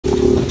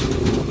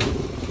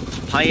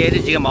行业这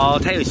几个猫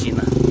太有心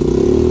了。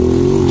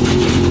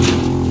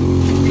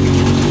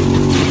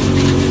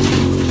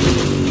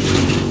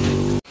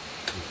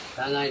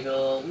刚刚一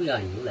个喂养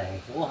牛来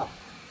多好。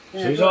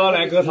谁说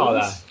来割草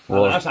的？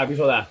哪傻逼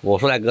说的？我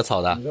说来割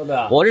草的。你说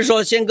的？我是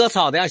说先割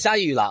草，等下下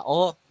雨了。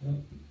哦，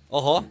哦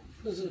吼，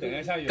等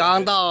下下雨。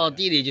刚到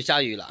地里就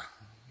下雨了。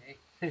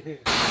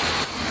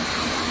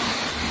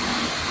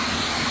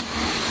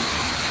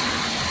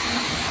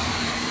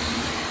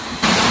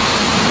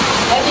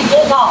赶紧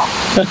割草！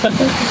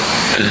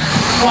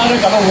哇，这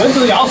搞得蚊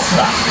子咬死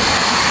了。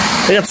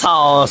这个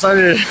草算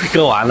是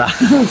割完了，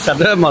下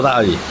这么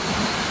大雨，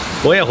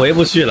我也回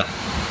不去了。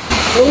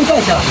都在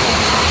小时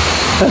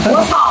候，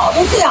我草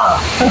都这样了，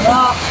是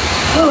吧？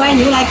割完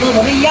牛来割，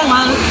不是一样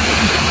吗？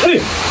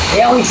不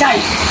要会下雨，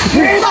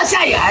知道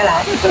下雨还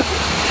来，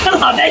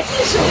老在记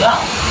手了。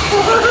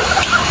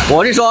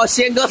我是说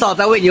先割草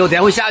再喂牛，等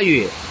下会下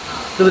雨，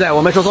对不对？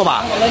我没说错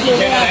吧？现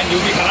在来牛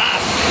逼可辣。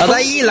他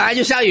一来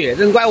就下雨，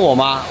这能怪我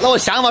吗？那我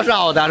想法是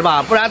好的，是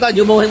吧？不然到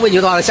牛棚喂牛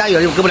的话，下雨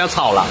了就割不了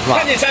草了，是吧？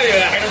看见下雨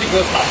了还能去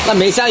割草？那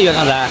没下雨啊，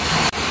刚才。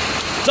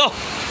走，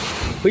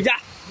回家。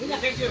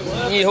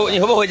你会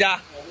不会回家？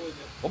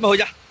我不回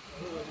家。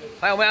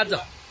还有我们俩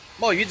走，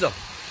冒雨走，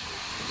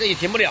这雨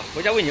停不了，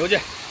回家喂牛去。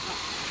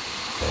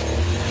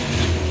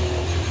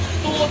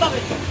多大的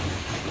雨！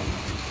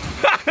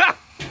哈哈，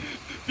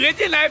别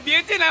进来，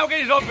别进来！我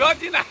跟你说，不要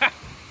进来。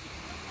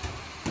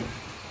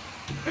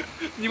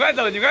你快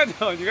走，你快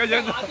走，你快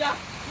先走。你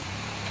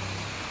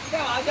干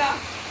嘛去？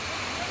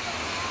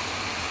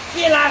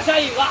进来，下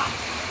雨了。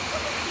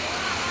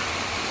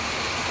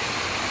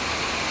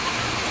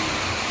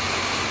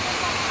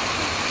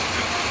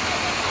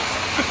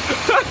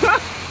哈哈。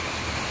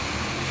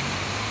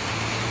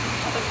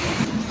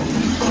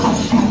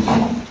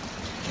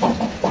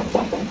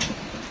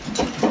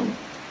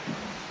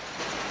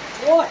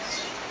我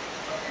去，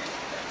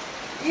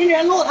今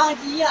天落汤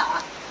鸡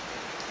呀！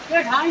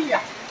这场雨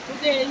啊，估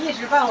计一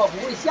时半会不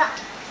会下，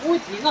不会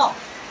停哦。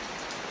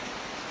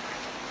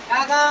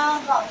刚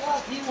刚早上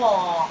听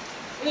我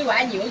喂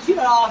完牛去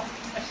了哦，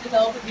石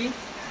头不听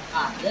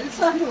啊，人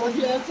算不如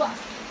天算。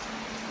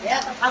等下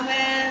他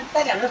们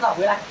带2只草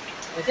回来，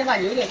我先把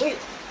牛给喂了。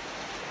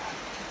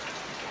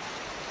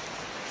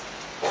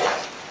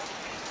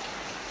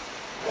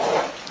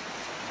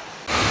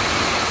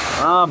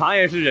啊，螃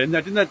蟹是人的，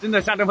真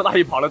的下这么大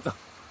雨跑了走。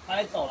他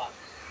也走了，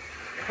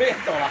我也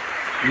走了。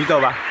你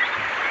走吧，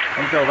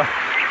你走吧。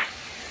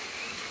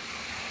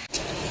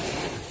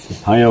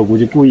螃蟹我估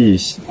计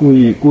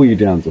故意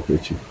这样子回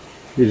去，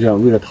就是要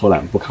为了偷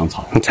懒不扛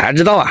草。你才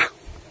知道啊，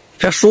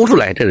非要说出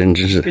来，这人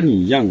真是。跟你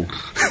一样啊。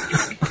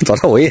早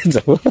上我也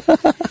走。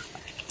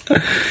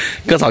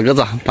割草，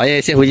螃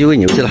蟹先回去喂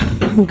牛去了。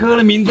割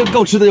了明都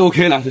够吃的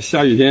OK 了，这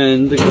下雨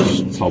天这个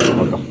草不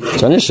好搞，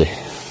全是水。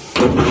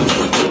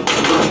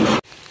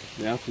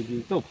人家出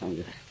去揍螃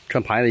蟹，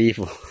穿螃蟹的衣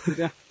服。就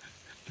这样。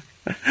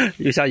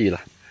又下雨了，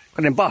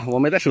快点抱！我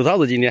没戴手套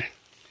子今天。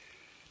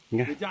你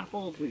看。回家抱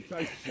我下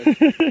雨。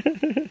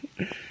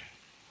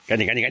赶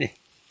紧！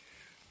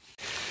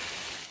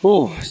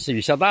哦，这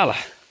雨下大了，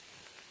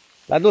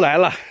来都来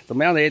了，怎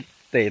么样得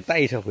带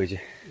一车回去，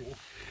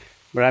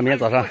不然明天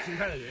早上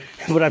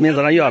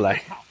又要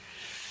来。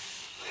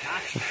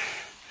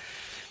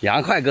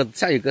凉快，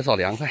下雨割草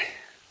凉快。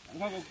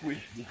凉快个鬼！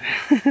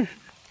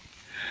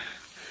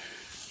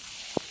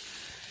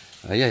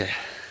哎呀呀！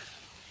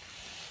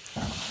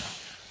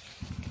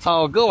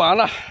草割完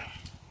了，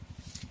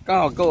刚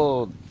好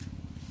够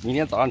明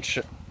天早上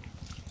吃，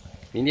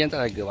明天再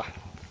来割吧。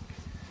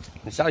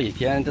下雨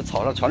天这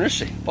草上全是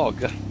水，不好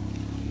割。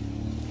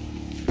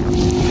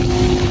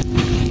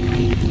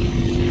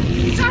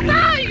下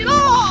大雨喽！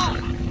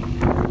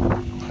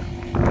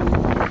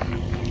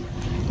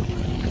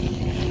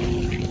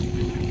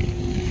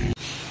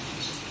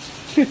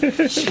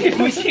信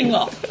不信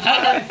我？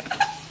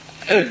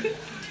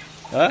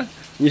啊，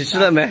你吃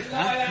了没？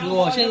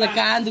我现在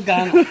干都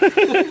干了。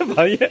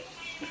螃蟹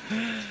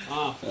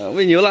啊，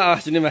喂牛了啊，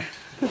兄弟们！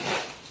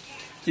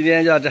今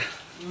天就到这。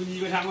你一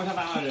个下过下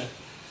班了这。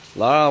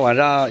老二晚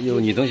上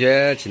有女同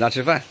学请他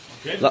吃饭，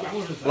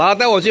老二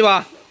带我去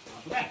吧。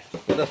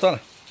不带，算了。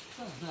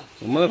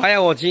我们螃蟹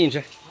我请你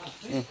吃。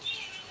嗯。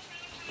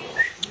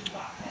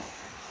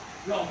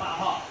要大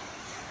哈。